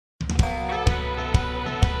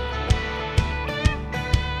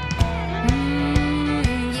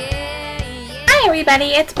everybody,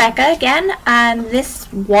 it's Becca again.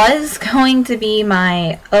 This was going to be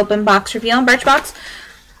my open box review on Birchbox,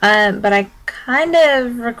 but I kind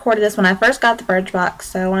of recorded this when I first got the Birchbox,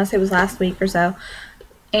 so I want to say it was last week or so.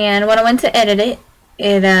 And when I went to edit it,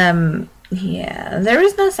 yeah, there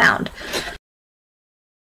was no sound.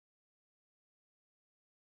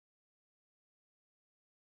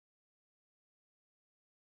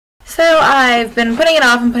 So I've been putting it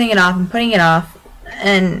off and putting it off and putting it off,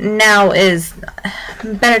 and now is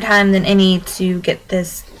a better time than any to get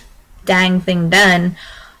this dang thing done.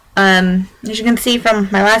 As you can see from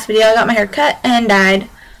my last video, I got my hair cut and dyed,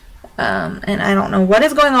 and I don't know what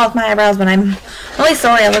is going on with my eyebrows, but I'm really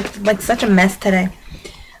sorry. I look like such a mess today.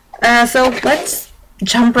 So let's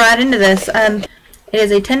jump right into this. It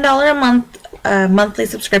is a $10 a month monthly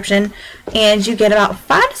subscription, and you get about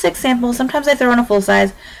 5 to 6 samples. Sometimes they throw in a full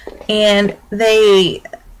size, and I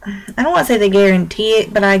don't want to say they guarantee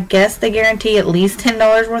it, but I guess they guarantee at least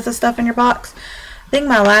 $10 worth of stuff in your box. I think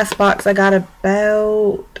my last box I got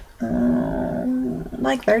about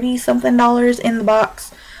like $30 something in the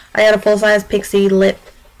box. I got a full size pixie lip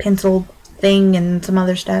pencil thing and some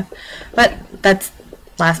other stuff, but that's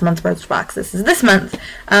last month's Birchbox. This is this month.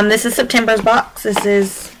 This is September's box. This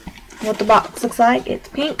is what the box looks like. It's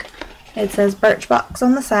pink. It says Birchbox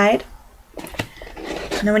on the side.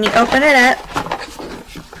 And then when you open it up,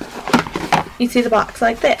 you see the box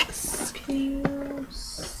like this. Can you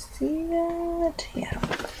see that? Yeah.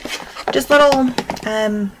 Just little,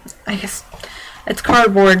 I guess it's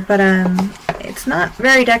cardboard, but it's not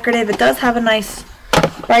very decorative. It does have a nice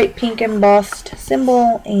bright pink embossed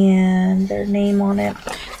symbol and their name on it.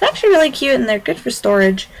 It's actually really cute, and they're good for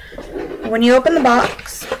storage. When you open the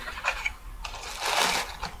box,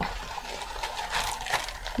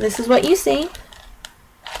 this is what you see.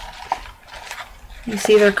 You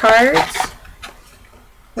see their cards,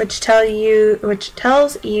 which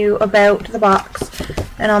tells you about the box,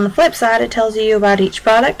 and on the flip side, it tells you about each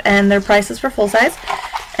product and their prices for full size.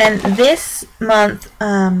 And this month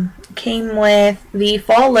came with the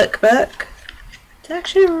fall lookbook. It's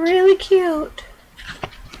actually really cute.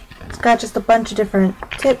 It's got just a bunch of different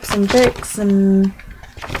tips and tricks and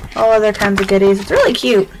all other kinds of goodies. It's really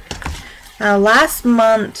cute. Last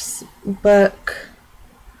month's book,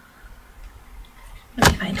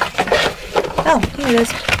 let me find it. Oh, here it is.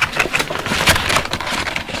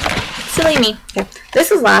 Silly me. Okay.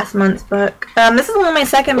 This is last month's book. This is only my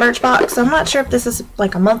second Birchbox, so I'm not sure if this is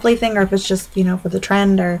like a monthly thing or if it's just, you know, for the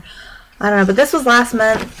trend, or I don't know. But this was last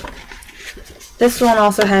month. This one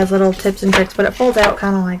also has little tips and tricks, but it folds out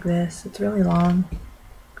kind of like this. It's really long.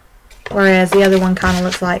 Whereas the other one kind of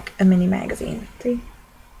looks like a mini magazine. See?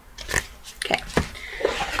 Okay.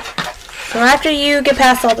 So after you get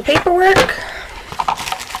past all the paperwork,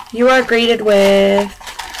 you are greeted with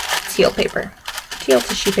teal paper. Teal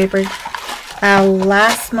tissue paper.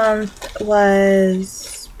 Last month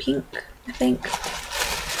was pink, I think.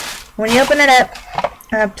 When you open it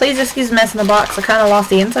up, please excuse the mess in the box. I kind of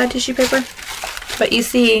lost the inside tissue paper. But you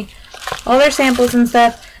see all their samples and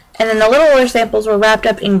stuff. And then the littler samples were wrapped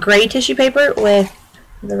up in gray tissue paper with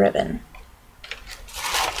the ribbon.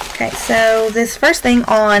 Okay, so this first thing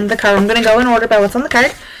on the card, I'm going to go in order by what's on the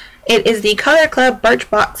card. It is the Color Club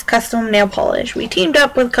Birchbox Custom Nail Polish. We teamed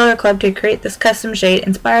up with Color Club to create this custom shade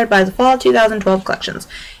inspired by the Fall 2012 collections.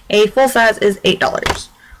 A full size is $8.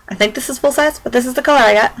 I think this is full size, but this is the color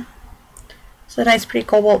I got. It's a nice, pretty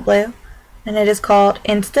cobalt blue. And it is called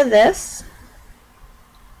Insta This.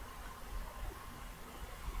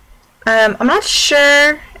 I'm not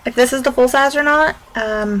sure if this is the full size or not.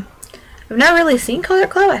 I've not really seen Color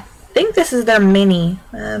Club. I think this is their mini.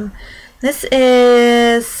 This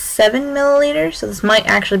is 7 milliliters, so this might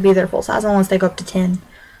actually be their full size unless they go up to 10.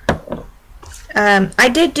 I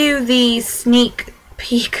did do the sneak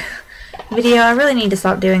peek video. I really need to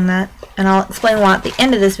stop doing that, and I'll explain why at the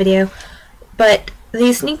end of this video. But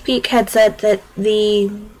the sneak peek had said that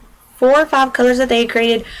the 4 or 5 colors that they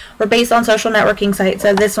created were based on social networking sites.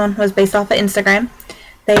 So this one was based off of Instagram.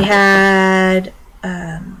 They had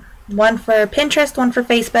one for Pinterest, one for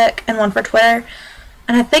Facebook, and one for Twitter.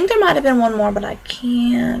 And I think there might have been one more, but I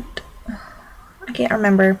can't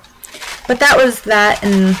remember. But that was that,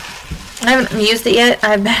 and I haven't used it yet.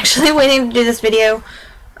 I'm actually waiting to do this video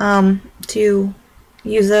to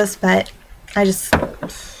use this, but I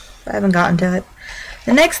haven't gotten to it.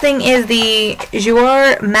 The next thing is the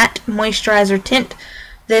Julep Matte Moisturizer Tint.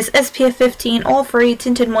 This SPF 15 oil-free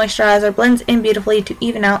tinted moisturizer blends in beautifully to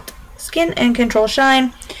even out skin and control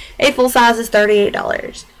shine. A full size is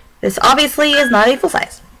 $38. This obviously is not a full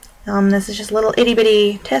size. This is just a little itty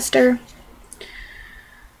bitty tester.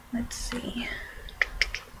 Let's see.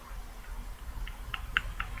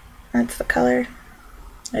 That's the color.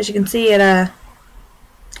 As you can see, it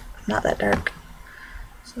not that dark.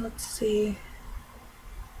 So let's see.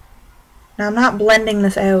 Now I'm not blending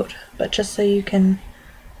this out, but just so you can,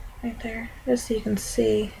 right there, just so you can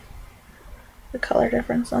see the color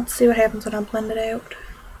difference. Let's see what happens when I blend it out.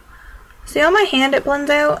 See on my hand it blends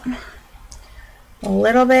out a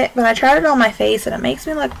little bit, but I tried it on my face and it makes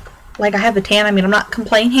me look like I have a tan. I mean, I'm not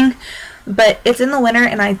complaining, but it's in the winter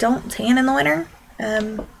and I don't tan in the winter.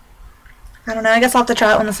 I don't know, I guess I'll have to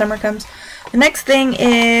try it when the summer comes. The next thing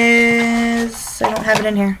is, I don't have it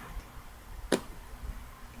in here.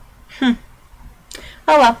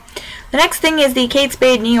 Oh well. The next thing is the Kate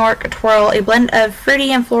Spade New York Twirl, a blend of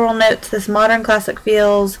fruity and floral notes. This modern classic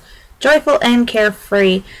feels joyful and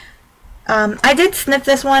carefree. I did sniff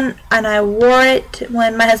this one, and I wore it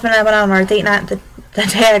when my husband and I went out on our date night the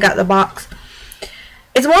day I got the box.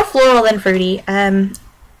 It's more floral than fruity. I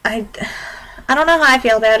don't know how I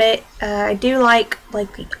feel about it. I do like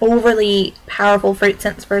the overly powerful fruit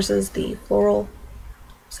scents versus the floral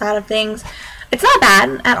side of things. It's not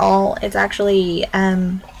bad at all. It's actually,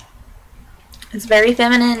 it's very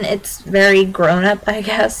feminine. It's very grown-up, I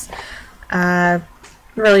guess.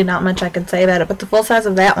 Really not much I can say about it, but the full size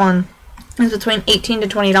of that one is between $18 to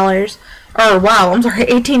 $20. Or, wow, I'm sorry,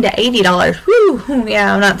 $18 to $80. Whew,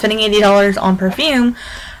 yeah, I'm not spending $80 on perfume,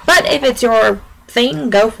 but if it's your thing,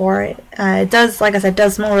 go for it. It does, like I said,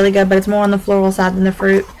 does smell really good, but it's more on the floral side than the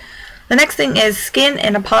fruit. The next thing is Skin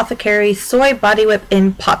and Apothecary Soy Body Whip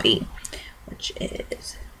in Poppy, which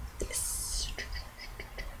is this.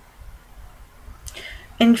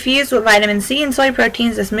 Infused with vitamin C and soy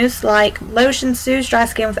proteins, this mousse-like lotion soothes dry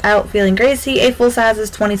skin without feeling greasy. A full size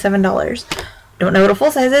is $27. Don't know what a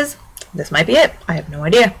full size is. This might be it. I have no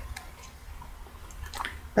idea.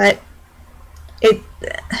 But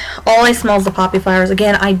all I smell is the poppy flowers.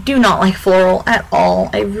 Again, I do not like floral at all.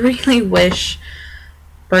 I really wish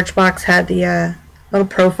Birchbox had the little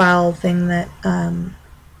profile thing that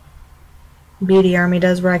BeautyArmy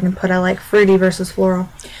does, where I can put I like fruity versus floral.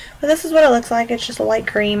 But this is what it looks like. It's just a light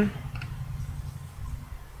cream.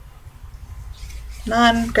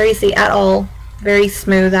 Non-greasy at all. Very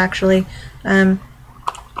smooth, actually. I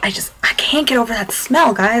can't get over that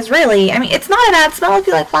smell, guys, really. I mean, it's not a bad smell if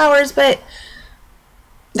you like flowers, but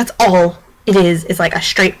that's all it is. It's like a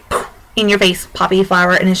straight in-your-face poppy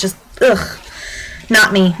flower, and it's just, ugh.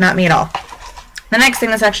 Not me at all. The next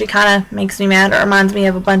thing that's actually kind of makes me mad, or reminds me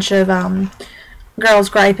of a bunch of girls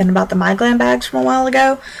griping about the My Glam bags from a while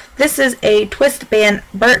ago. This is a twist band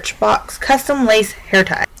Birchbox custom lace hair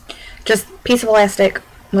tie. Just piece of elastic,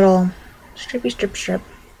 little strippy strip.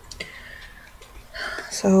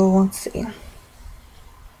 So let's see.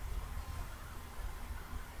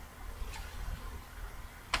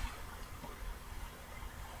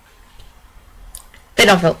 They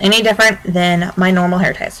don't feel any different than my normal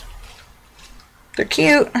hair ties. They're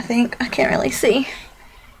cute, I think. I can't really see.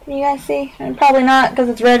 Can you guys see? Probably not, because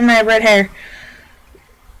it's red and I have red hair.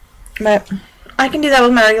 But I can do that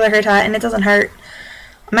with my regular hair tie, and it doesn't hurt.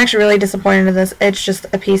 I'm actually really disappointed in this. It's just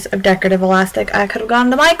a piece of decorative elastic. I could have gone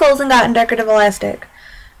to Michael's and gotten decorative elastic.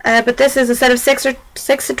 But this is a set of 6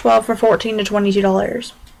 to 12 for $14 to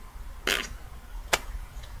 $22.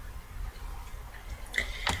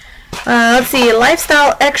 Let's see.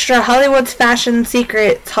 Lifestyle Extra Hollywood's Fashion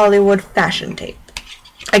Secrets Hollywood Fashion Tape.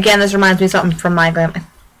 Again, this reminds me of something from My Glam. I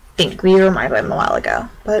think we were My Glam a while ago.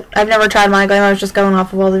 But I've never tried My Glam. I was just going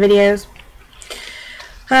off of all the videos.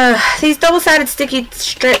 These double-sided sticky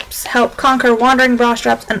strips help conquer wandering bra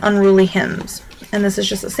straps and unruly hems. And this is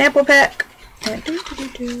just a sample pack.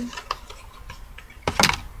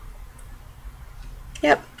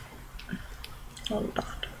 Yep. Hold on.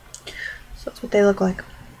 So that's what they look like.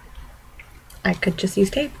 I could just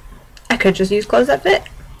use tape. I could just use clothes that fit.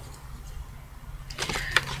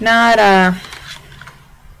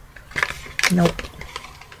 Nope.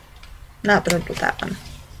 Not thrilled with that one.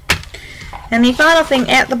 And the final thing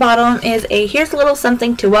at the bottom is here's a little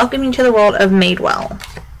something to welcome you to the world of Madewell.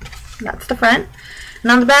 That's the front.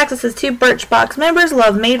 And on the back it says, to Birchbox members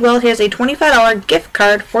love Madewell. Here's a $25 gift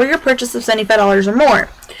card for your purchase of $75 or more.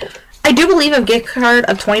 I do believe a gift card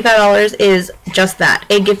of $25 is just that.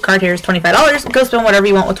 A gift card here is $25. Go spend whatever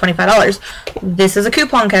you want with $25. This is a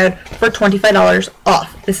coupon code for $25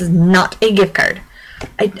 off. This is not a gift card.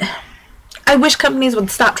 I wish companies would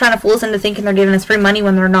stop trying to fool us into thinking they're giving us free money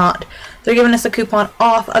when they're not. They're giving us a coupon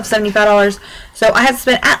off of $75. So I had to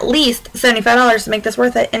spend at least $75 to make this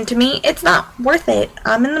worth it. And to me, it's not worth it.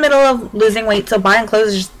 I'm in the middle of losing weight, so buying clothes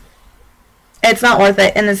is just, it's not worth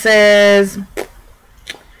it. And this is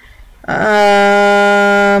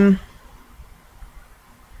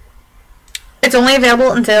It's only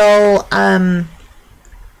available until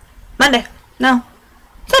Monday. No,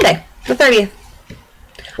 Sunday, the 30th.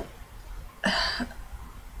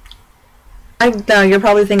 I know you're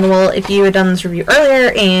probably thinking, well, if you had done this review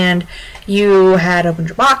earlier and you had opened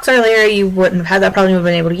your box earlier, you wouldn't have had that problem, you would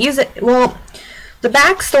have been able to use it. Well, the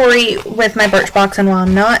backstory with my Birchbox, and while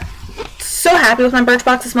I'm not so happy with my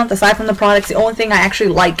Birchbox this month, aside from the products, the only thing I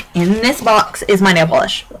actually like in this box is my nail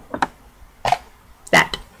polish.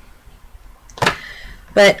 That.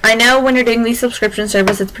 But I know when you're doing these subscription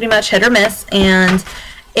service, it's pretty much hit or miss, and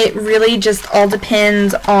it really just all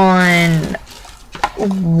depends on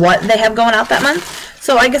what they have going out that month.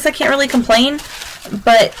 So I guess I can't really complain,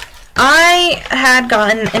 but I had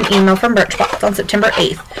gotten an email from Birchbox on September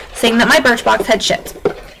 8th saying that my Birchbox had shipped.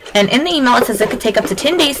 And in the email it says it could take up to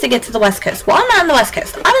 10 days to get to the West Coast. Well, I'm not in the West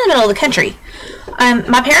Coast. I'm in the middle of the country.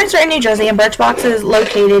 My parents are in New Jersey and Birchbox is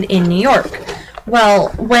located in New York. Well,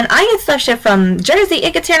 when I get stuff shipped from Jersey,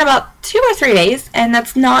 it gets here in about 2 or 3 days, and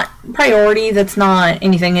that's not priority, that's not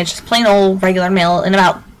anything, it's just plain old regular mail in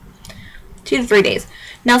about 2 to 3 days.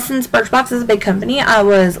 Now, since Birchbox is a big company, I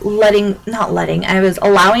was I was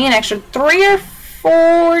allowing an extra 3 or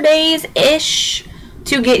 4 days-ish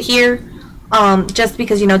to get here, just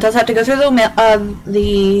because, you know, it does have to go through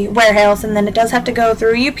the warehouse, and then it does have to go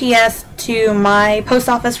through UPS to my post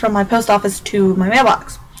office, from my post office to my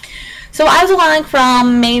mailbox. So I was allowing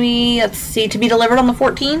from maybe, let's see, to be delivered on the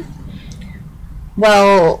 14th.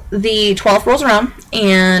 Well, the 12th rolls around,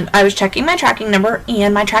 and I was checking my tracking number,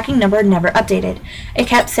 and my tracking number never updated. It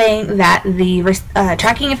kept saying that the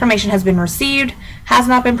tracking information has been received, has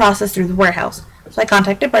not been processed through the warehouse. So I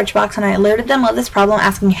contacted Birchbox, and I alerted them of this problem,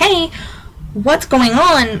 asking, hey, what's going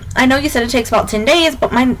on? I know you said it takes about 10 days,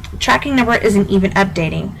 but my tracking number isn't even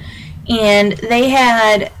updating. And they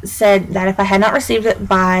had said that if I had not received it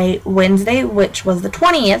by Wednesday, which was the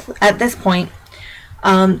 20th at this point,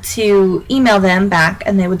 to email them back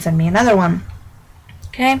and they would send me another one.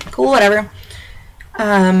 Okay, cool, whatever.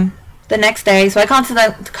 The next day, so I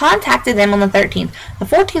contacted them on the 13th. The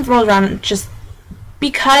 14th rolled around, and just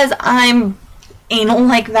because I'm anal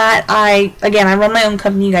like that, again, I run my own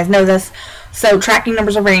company, you guys know this, so tracking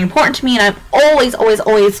numbers are very important to me, and I'm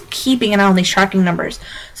always keeping an eye on these tracking numbers.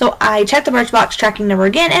 So I checked the Birchbox tracking number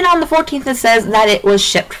again, and on the 14th it says that it was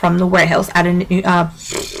shipped from the warehouse out of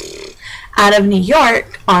New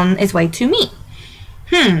York on its way to me.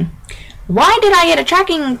 Why did I get a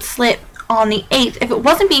tracking slip on the 8th if it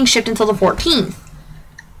wasn't being shipped until the 14th?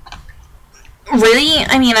 Really?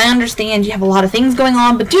 I mean, I understand you have a lot of things going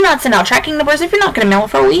on, but do not send out tracking numbers if you're not going to mail it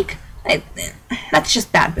for a week. That's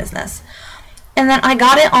just bad business. And then I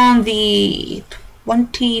got it on the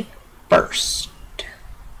 21st.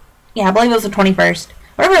 Yeah, I believe it was the 21st.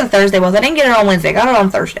 Whatever the Thursday was. I didn't get it on Wednesday. I got it on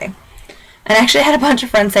Thursday. And I actually had a bunch of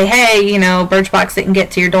friends say, hey, you know, Birchbox didn't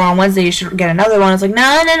get to your door on Wednesday. You should get another one. I was like,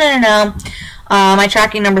 no. My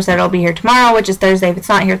tracking number said it'll be here tomorrow, which is Thursday. If it's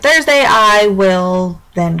not here Thursday, I will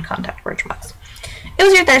then contact Birchbox. It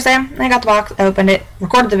was here Thursday. I got the box, I opened it,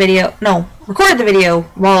 recorded the video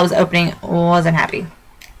while I was opening. Wasn't happy.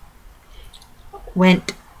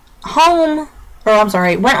 Went home, went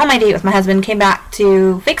on my date with my husband, came back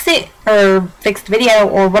to fix it, or fix the video,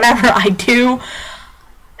 or whatever I do.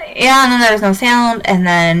 Yeah, and then there was no sound, and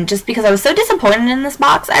then just because I was so disappointed in this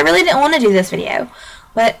box, I really didn't want to do this video.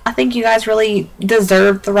 But I think you guys really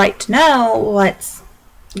deserve the right to know what's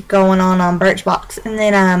going on Birchbox. And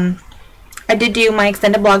then I did do my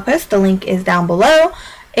extended blog post. The link is down below.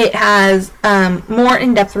 It has more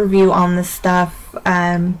in-depth review on this stuff,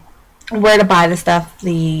 where to buy the stuff,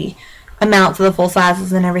 the amounts of the full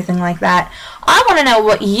sizes and everything like that. I want to know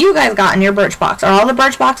what you guys got in your Birchbox. Are all the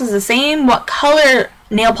Birchboxes the same? What color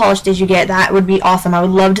nail polish did you get? That would be awesome. I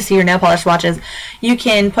would love to see your nail polish swatches. You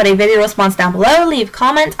can put a video response down below, leave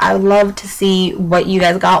comments. I would love to see what you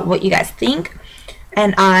guys got, what you guys think,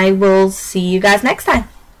 and I will see you guys next time.